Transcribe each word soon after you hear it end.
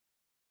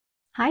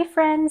Hi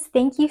friends,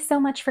 thank you so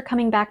much for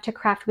coming back to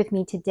craft with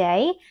me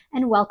today,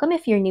 and welcome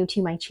if you're new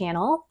to my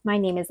channel. My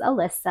name is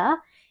Alyssa,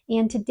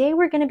 and today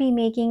we're going to be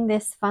making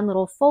this fun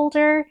little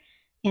folder,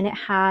 and it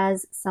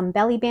has some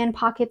belly band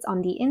pockets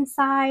on the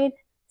inside.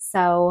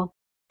 So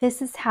this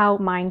is how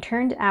mine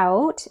turned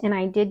out, and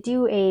I did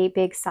do a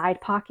big side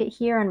pocket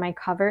here on my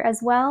cover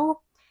as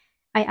well.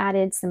 I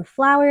added some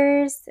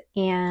flowers,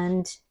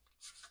 and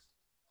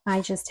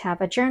I just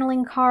have a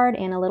journaling card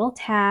and a little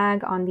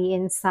tag on the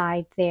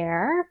inside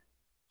there.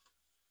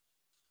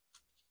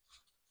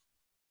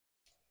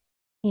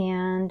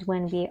 And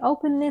when we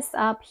open this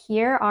up,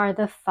 here are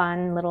the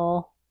fun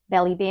little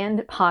belly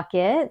band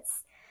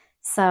pockets.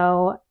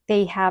 So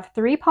they have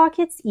 3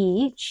 pockets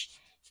each,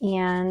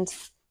 and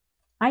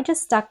I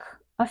just stuck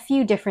a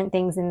few different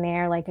things in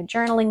there, like a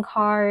journaling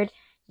card.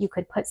 You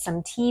could put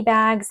some tea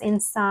bags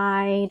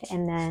inside,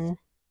 and then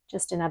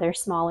just another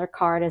smaller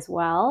card as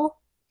well.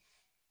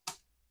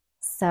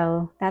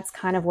 So that's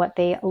kind of what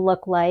they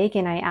look like,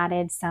 and I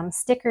added some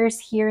stickers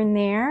here and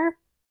there.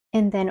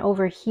 And then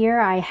over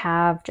here, I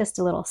have just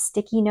a little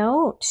sticky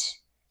note.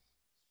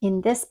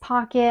 In this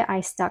pocket,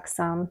 I stuck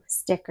some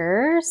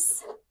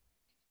stickers.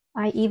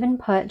 I even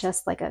put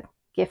just like a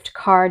gift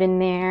card in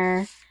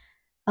there,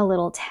 a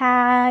little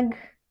tag,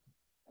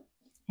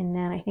 and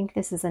then I think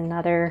this is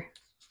another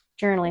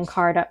journaling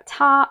card up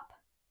top.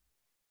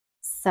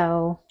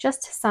 So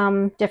just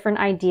some different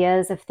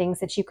ideas of things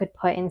that you could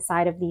put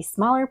inside of these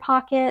smaller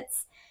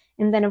pockets.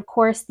 And then of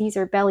course, these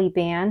are belly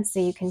bands, so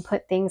you can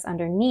put things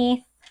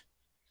underneath,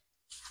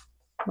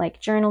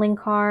 like journaling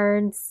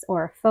cards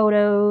or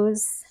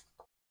photos.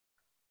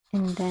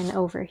 And then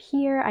over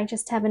here, I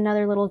just have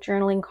another little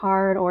journaling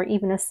card, or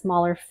even a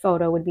smaller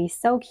photo would be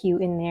so cute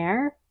in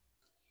there.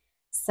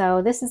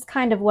 So this is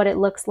kind of what it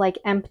looks like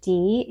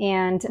empty,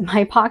 and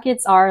my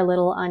pockets are a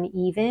little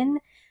uneven,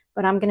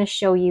 but I'm going to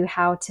show you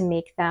how to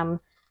make them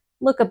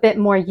look a bit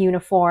more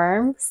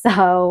uniform.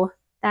 So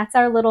that's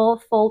our little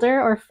folder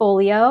or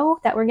folio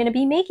that we're going to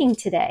be making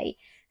today.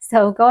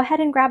 So go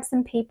ahead and grab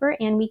some paper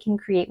and we can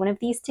create one of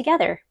these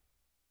together.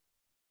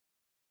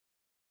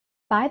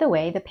 By the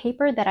way, the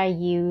paper that I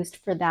used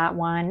for that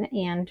one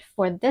and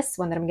for this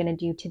one that I'm going to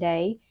do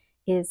today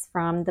is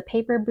from the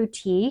Paper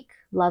Boutique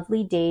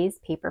Lovely Days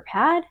paper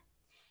pad.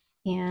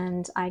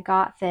 And I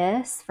got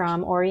this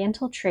from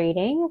Oriental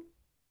Trading.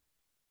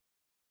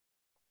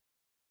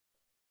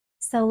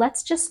 So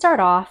let's just start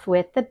off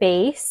with the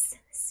base.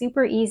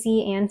 Super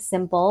easy and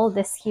simple.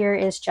 This here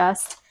is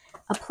just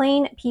a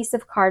plain piece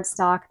of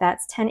cardstock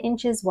that's 10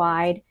 inches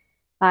wide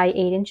by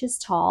 8 inches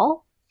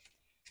tall.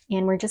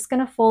 And we're just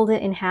going to fold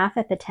it in half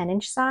at the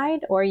 10-inch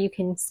side, or you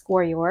can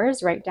score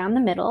yours right down the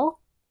middle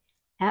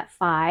at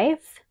 5.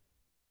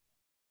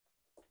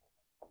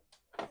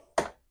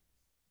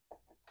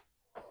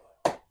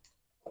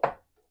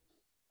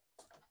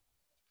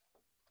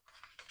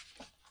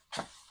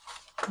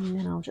 And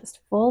then I'll just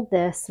fold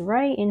this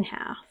right in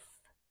half.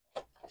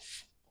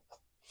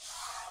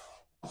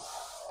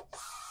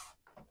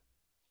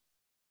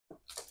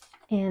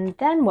 And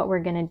then what we're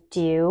going to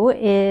do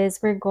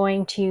is we're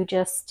going to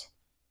just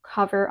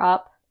cover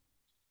up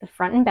the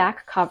front and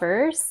back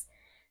covers.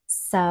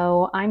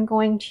 So I'm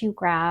going to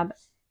grab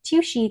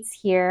 2 sheets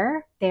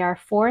here. They are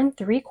 4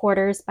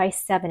 3/4 by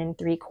 7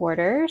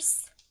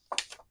 3/4.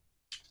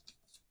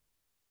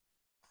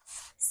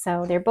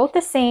 So they're both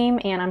the same,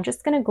 and I'm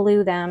just going to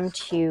glue them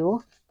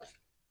to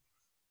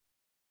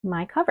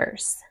my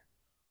covers.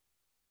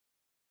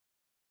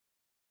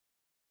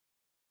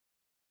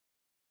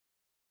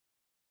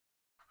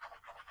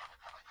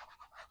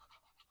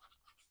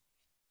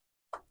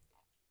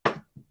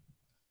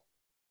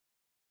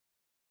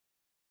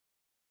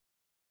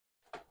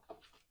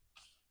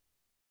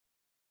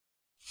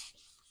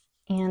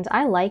 And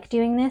I like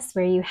doing this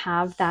where you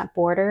have that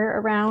border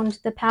around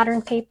the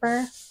pattern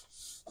paper.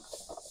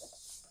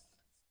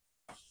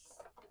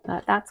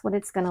 But that's what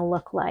it's going to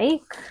look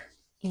like.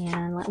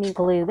 And let me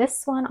glue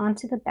this one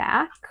onto the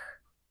back.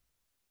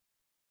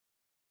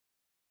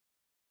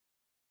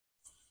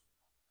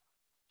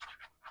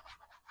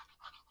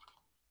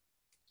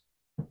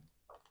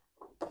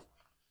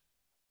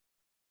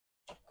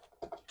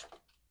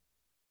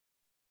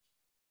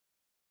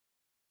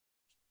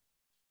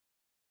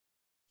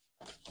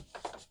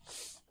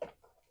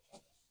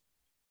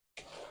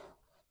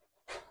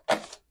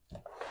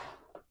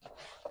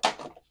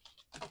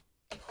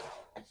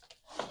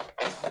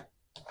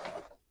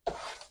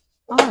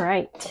 All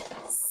right,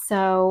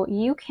 so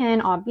you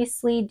can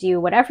obviously do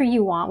whatever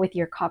you want with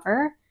your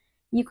cover.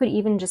 You could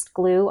even just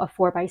glue a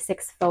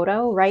 4x6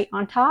 photo right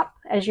on top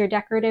as your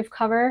decorative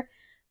cover,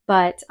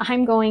 but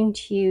I'm going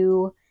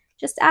to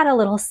just add a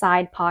little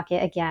side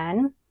pocket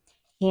again.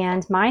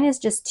 And mine is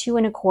just 2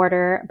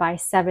 1/4 by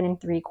 7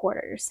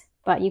 3/4,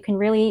 but you can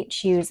really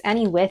choose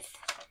any width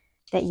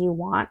that you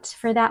want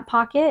for that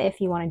pocket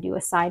if you want to do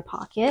a side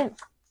pocket.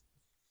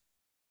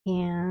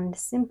 And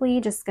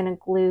simply just going to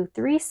glue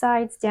 3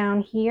 sides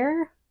down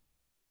here.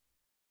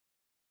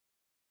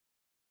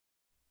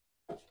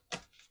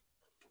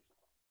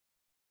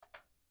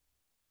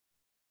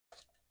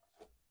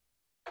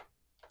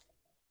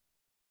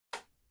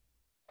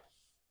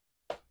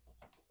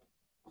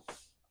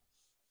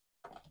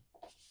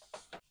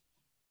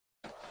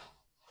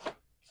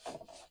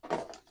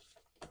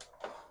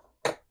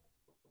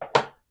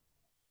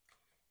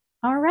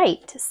 All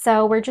right,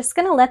 so we're just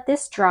gonna let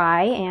this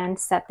dry and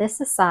set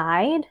this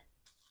aside.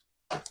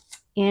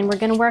 And we're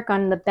gonna work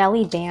on the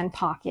belly band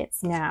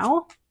pockets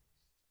now.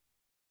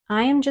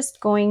 I am just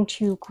going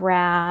to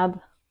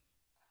grab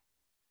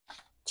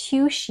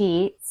 2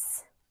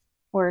 sheets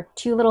or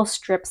 2 little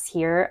strips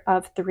here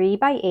of 3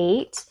 by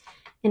 8.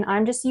 And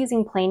I'm just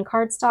using plain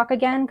cardstock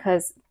again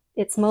because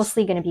it's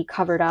mostly gonna be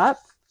covered up.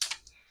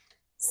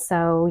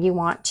 So you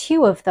want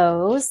 2 of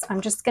those.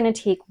 I'm just gonna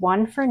take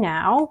 1 for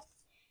now.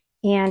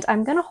 And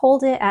I'm gonna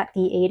hold it at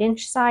the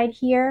 8-inch side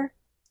here.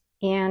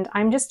 And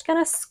I'm just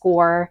gonna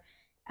score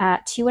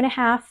at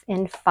 2.5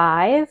 and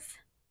 5.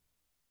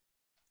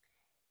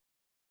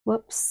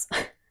 Whoops,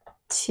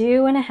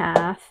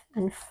 2.5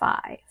 and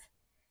 5.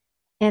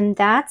 And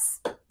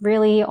that's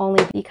really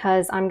only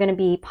because I'm gonna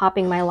be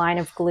popping my line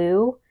of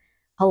glue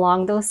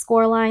along those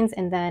score lines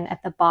and then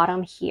at the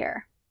bottom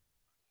here.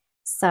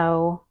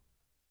 So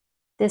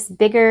this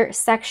bigger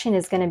section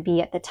is gonna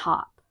be at the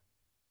top.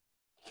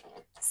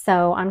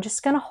 So I'm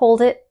just gonna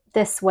hold it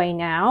this way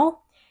now,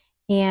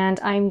 and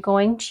I'm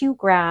going to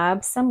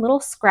grab some little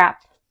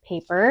scrap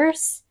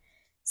papers.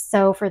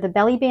 So for the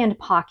belly band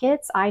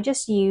pockets, I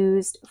just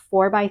used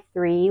 4 by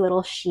 3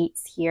 little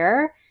sheets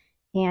here,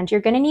 and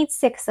you're gonna need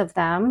 6 of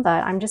them,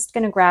 but I'm just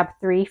gonna grab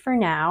 3 for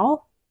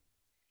now.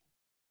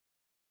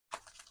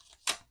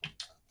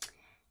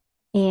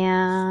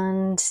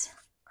 And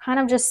kind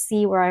of just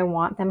see where I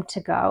want them to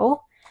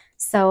go.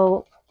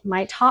 So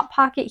my top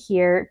pocket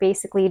here,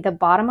 basically the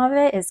bottom of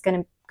it is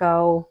going to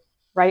go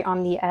right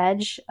on the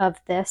edge of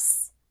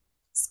this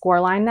score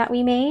line that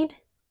we made.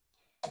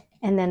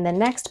 And then the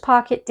next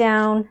pocket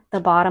down, the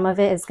bottom of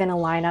it is going to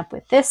line up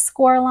with this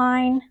score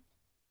line,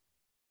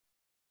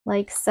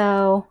 like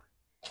so.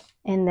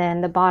 And then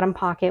the bottom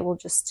pocket will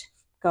just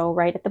go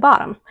right at the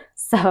bottom.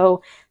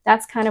 So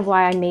that's kind of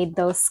why I made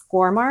those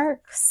score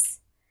marks.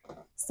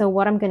 So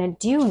what I'm going to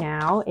do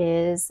now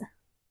is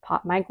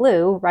pop my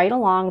glue right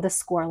along the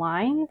score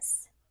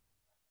lines.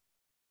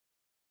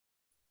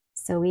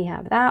 So we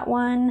have that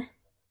one,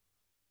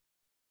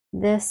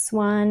 this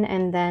one,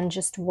 and then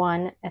just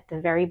one at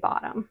the very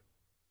bottom.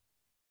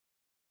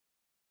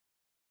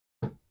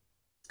 All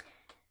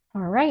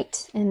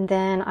right, and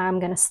then I'm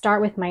going to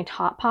start with my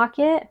top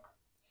pocket,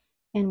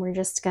 and we're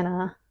just going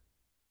to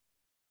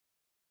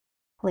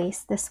place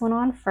this one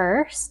on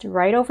first,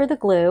 right over the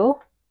glue.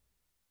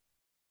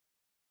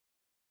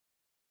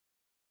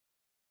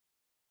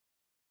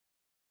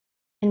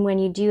 And when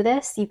you do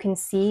this, you can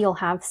see you'll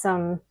have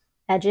some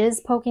edges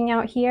poking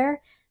out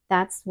here.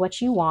 That's what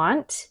you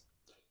want.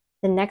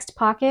 The next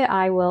pocket,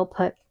 I will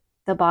put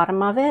the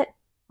bottom of it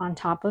on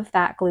top of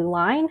that glue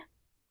line.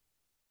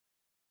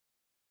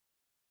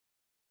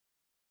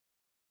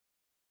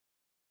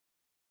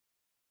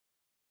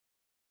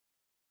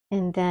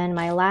 And then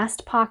my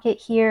last pocket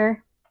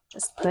here,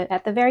 just put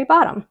at the very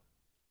bottom.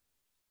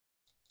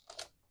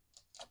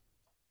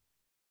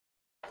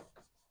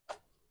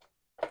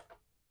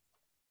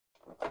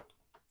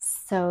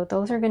 So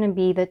those are going to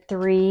be the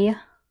 3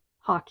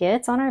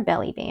 pockets on our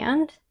belly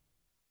band.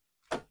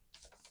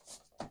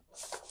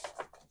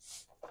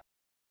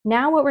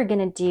 Now what we're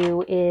going to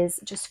do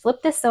is just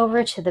flip this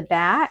over to the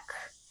back,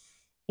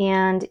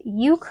 and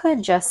you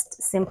could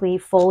just simply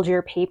fold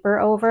your paper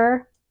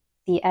over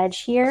the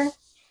edge here,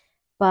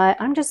 but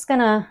I'm just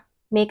going to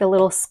make a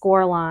little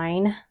score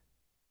line,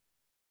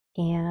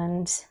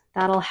 and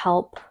that'll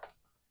help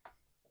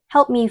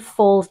me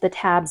fold the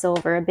tabs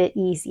over a bit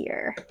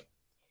easier.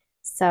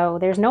 So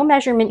there's no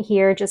measurement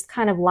here, just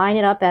kind of line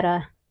it up at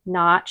a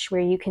notch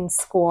where you can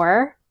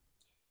score.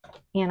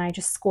 And I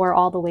just score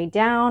all the way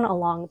down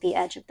along the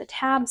edge of the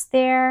tabs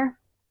there.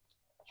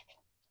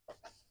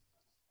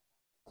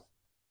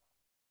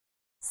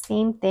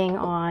 Same thing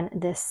on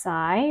this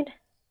side.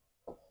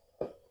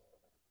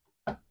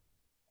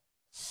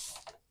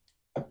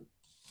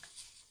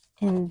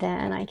 And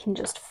then I can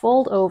just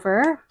fold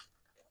over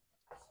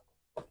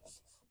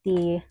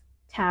the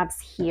tabs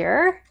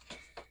here.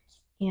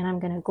 And I'm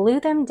going to glue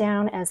them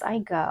down as I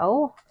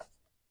go.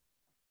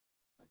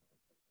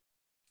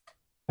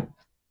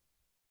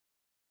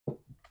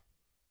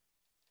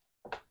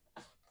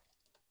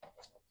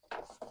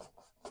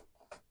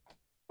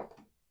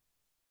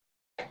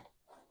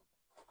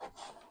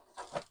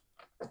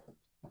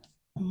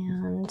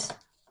 And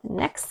the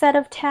next set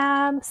of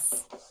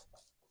tabs.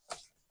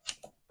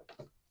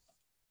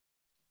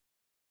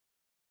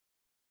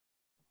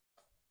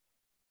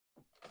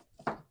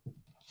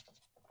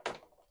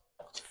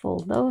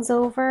 Fold those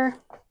over.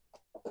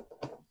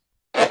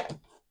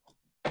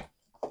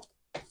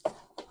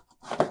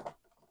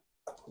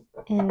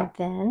 And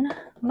then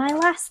my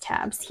last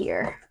tabs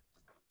here.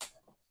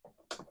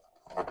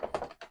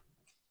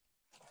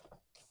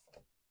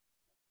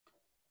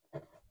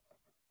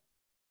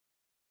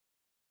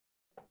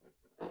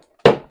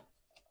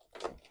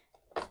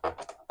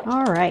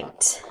 All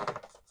right.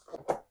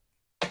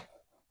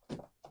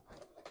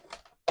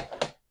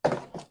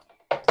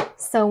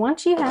 So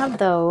once you have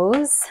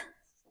those,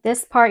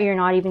 this part you're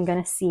not even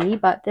going to see,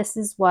 but this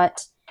is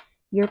what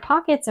your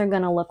pockets are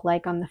going to look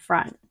like on the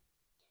front.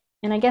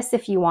 And I guess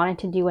if you wanted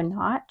to do a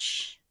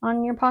notch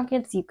on your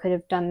pockets, you could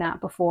have done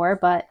that before,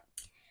 but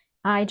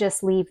I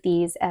just leave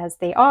these as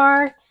they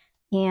are.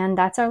 And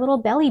that's our little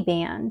belly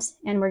band.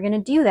 And we're going to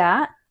do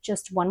that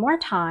just one more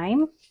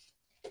time.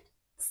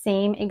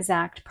 Same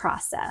exact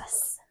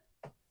process.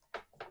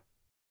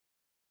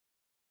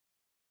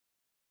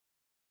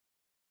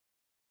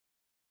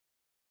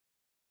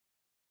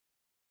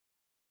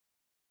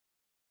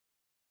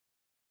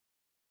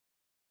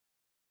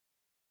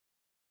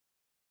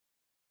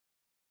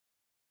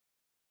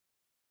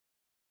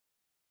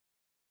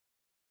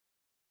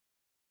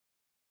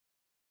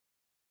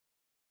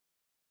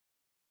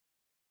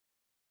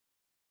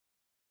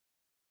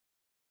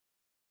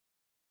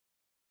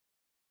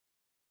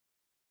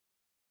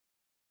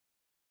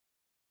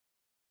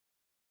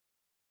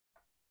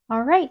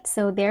 All right,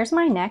 so there's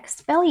my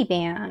next belly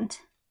band.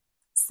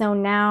 So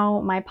now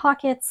my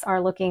pockets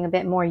are looking a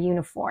bit more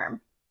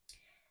uniform.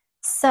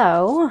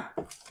 So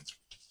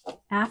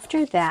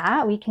after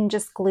that, we can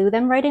just glue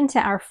them right into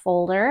our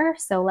folder.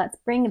 So let's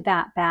bring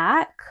that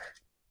back.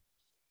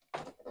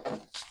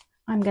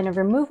 I'm going to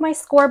remove my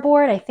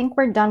scoreboard. I think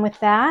we're done with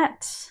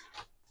that.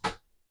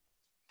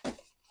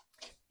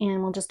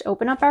 And we'll just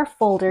open up our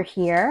folder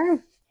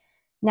here.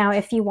 Now,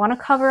 if you want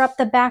to cover up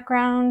the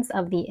backgrounds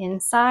of the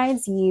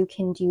insides, you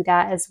can do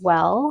that as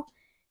well.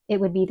 It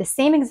would be the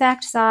same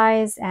exact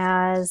size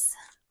as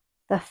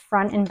the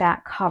front and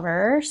back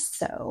covers.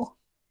 So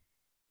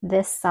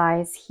this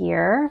size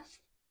here,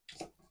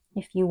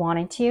 if you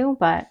wanted to,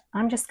 but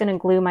I'm just going to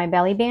glue my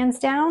belly bands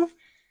down.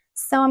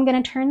 So I'm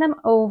going to turn them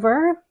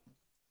over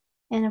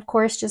and of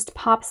course just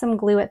pop some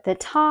glue at the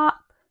top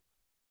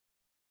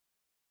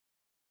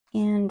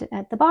and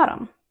at the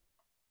bottom.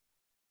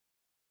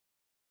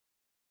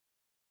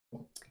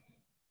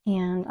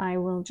 And I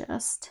will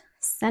just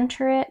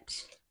center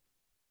it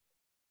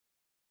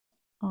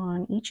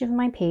on each of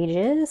my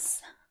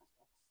pages.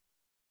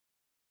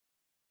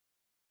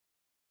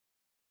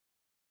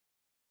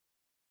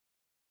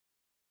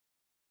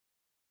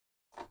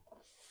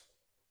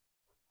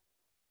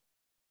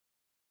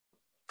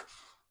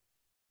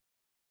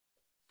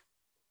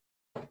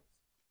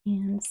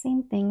 And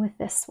same thing with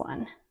this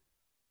one.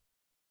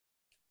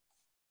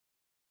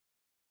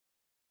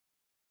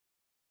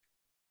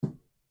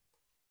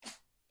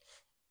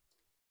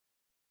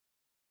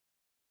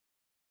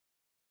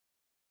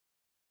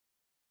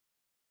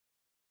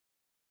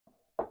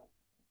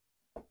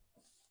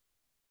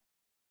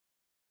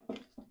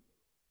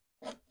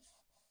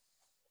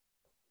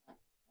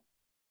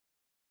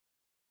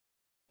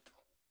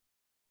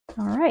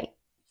 All right,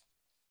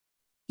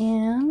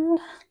 and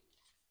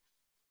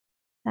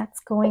that's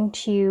going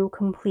to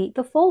complete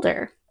the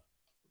folder.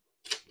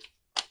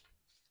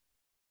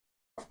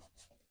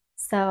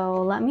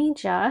 So let me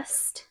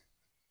just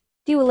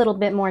do a little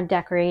bit more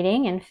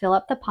decorating and fill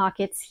up the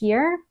pockets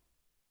here.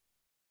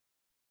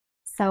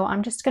 So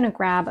I'm just going to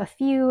grab a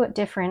few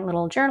different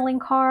little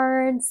journaling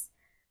cards,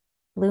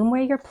 bloom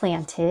where you're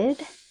planted,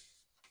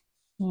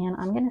 and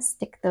I'm going to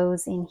stick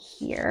those in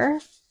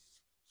here.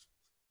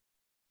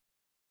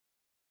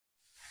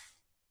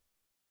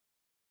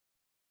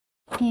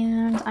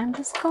 And I'm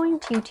just going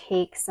to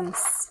take some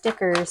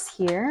stickers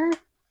here.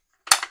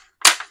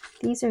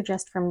 These are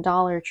just from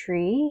Dollar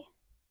Tree.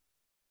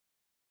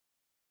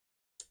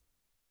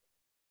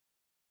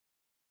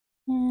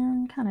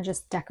 And kind of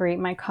just decorate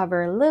my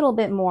cover a little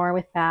bit more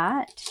with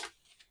that.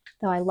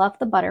 Though I love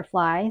the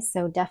butterflies,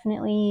 so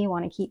definitely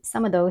want to keep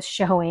some of those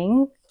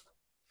showing.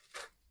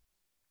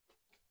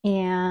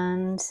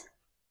 And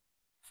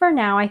for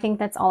now, I think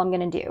that's all I'm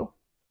going to do.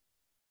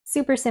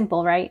 Super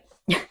simple, right?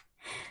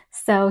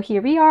 So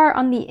here we are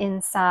on the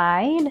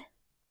inside.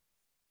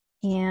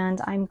 And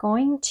I'm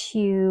going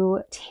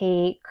to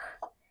take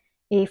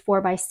a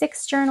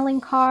 4x6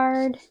 journaling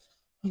card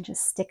and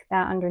just stick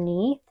that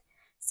underneath.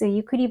 So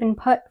you could even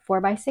put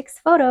 4x6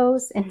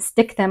 photos and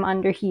stick them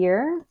under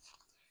here.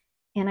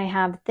 And I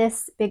have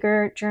this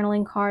bigger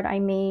journaling card I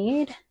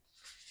made.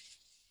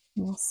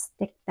 We'll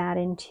stick that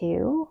in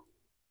too.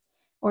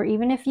 Or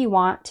even if you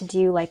want to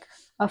do like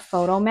a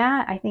photo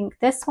mat, I think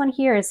this one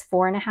here is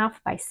 4.5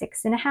 by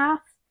 6.5.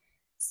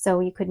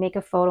 So you could make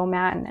a photo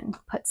mat and then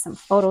put some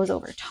photos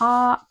over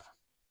top.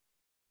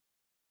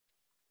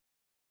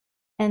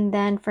 And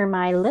then for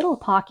my little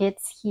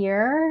pockets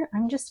here,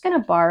 I'm just going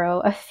to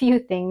borrow a few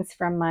things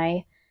from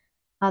my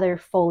other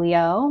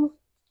folio.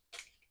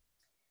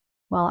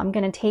 Well, I'm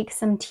going to take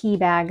some tea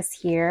bags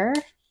here,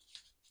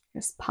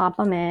 just pop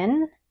them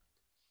in.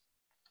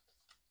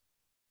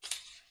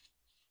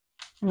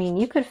 I mean,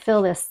 you could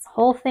fill this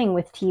whole thing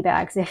with tea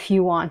bags if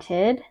you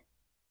wanted.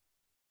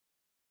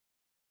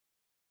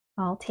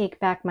 I'll take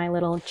back my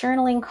little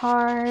journaling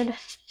card,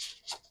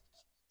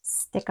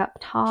 stick up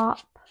top,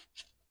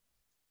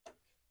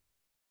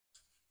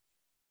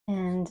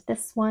 and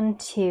this one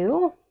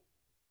too.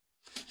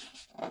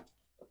 I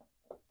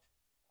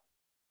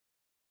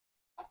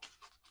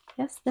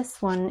guess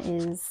this one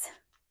is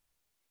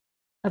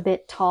a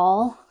bit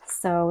tall,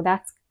 so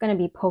that's going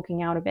to be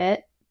poking out a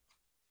bit,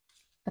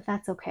 but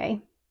that's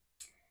okay.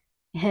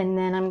 And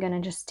then I'm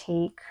gonna just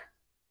take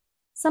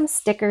some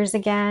stickers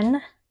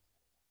again,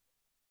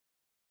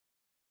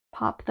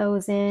 pop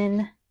those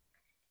in.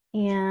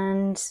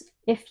 And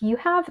if you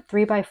have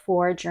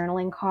 3x4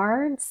 journaling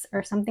cards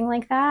or something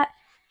like that,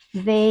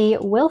 they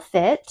will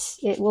fit.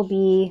 It will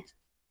be,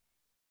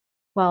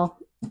 well,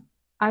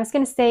 I was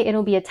going to say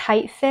it'll be a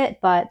tight fit,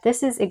 but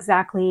this is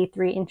exactly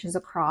 3 inches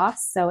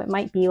across, so it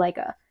might be like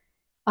a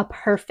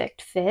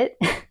perfect fit.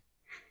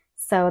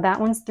 So that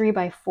one's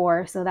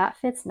 3x4, so that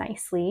fits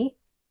nicely.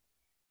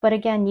 But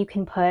again, you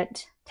can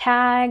put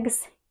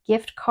tags,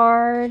 gift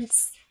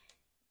cards.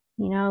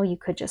 You know, you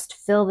could just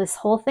fill this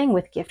whole thing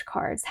with gift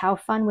cards. How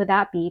fun would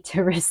that be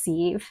to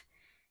receive?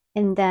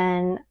 And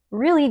then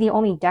really the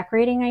only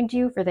decorating I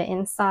do for the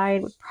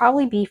inside would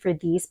probably be for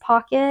these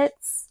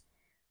pockets.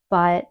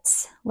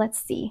 But let's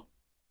see.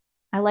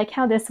 I like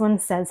how this one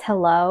says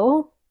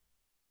hello.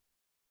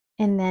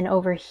 And then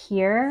over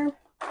here,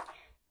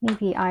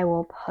 maybe I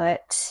will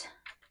put,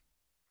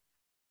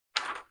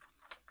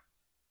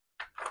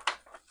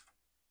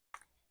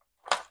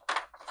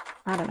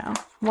 I don't know,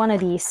 one of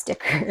these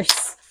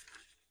stickers.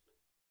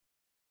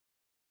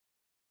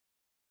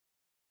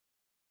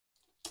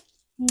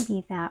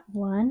 Maybe that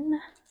one.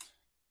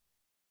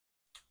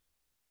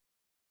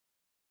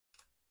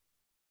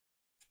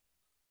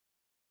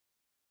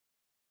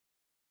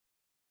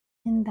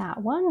 And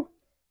that one.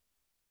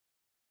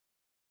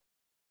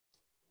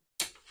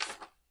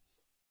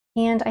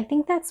 And I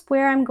think that's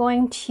where I'm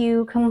going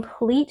to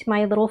complete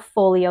my little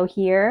folio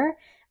here.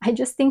 I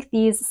just think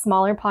these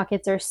smaller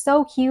pockets are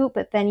so cute,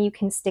 but then you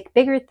can stick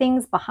bigger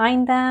things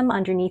behind them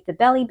underneath the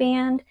belly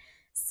band.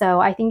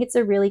 So I think it's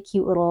a really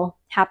cute little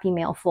Happy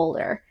Mail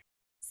folder.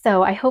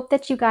 So I hope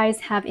that you guys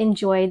have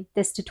enjoyed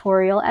this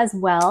tutorial as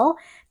well.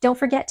 Don't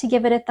forget to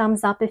give it a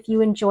thumbs up if you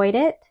enjoyed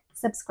it.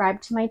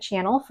 Subscribe to my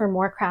channel for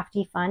more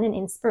crafty fun and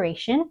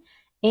inspiration.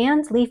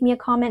 And leave me a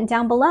comment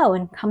down below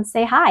and come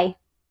say hi.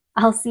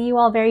 I'll see you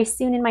all very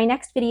soon in my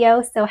next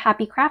video, so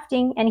happy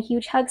crafting and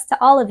huge hugs to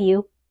all of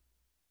you.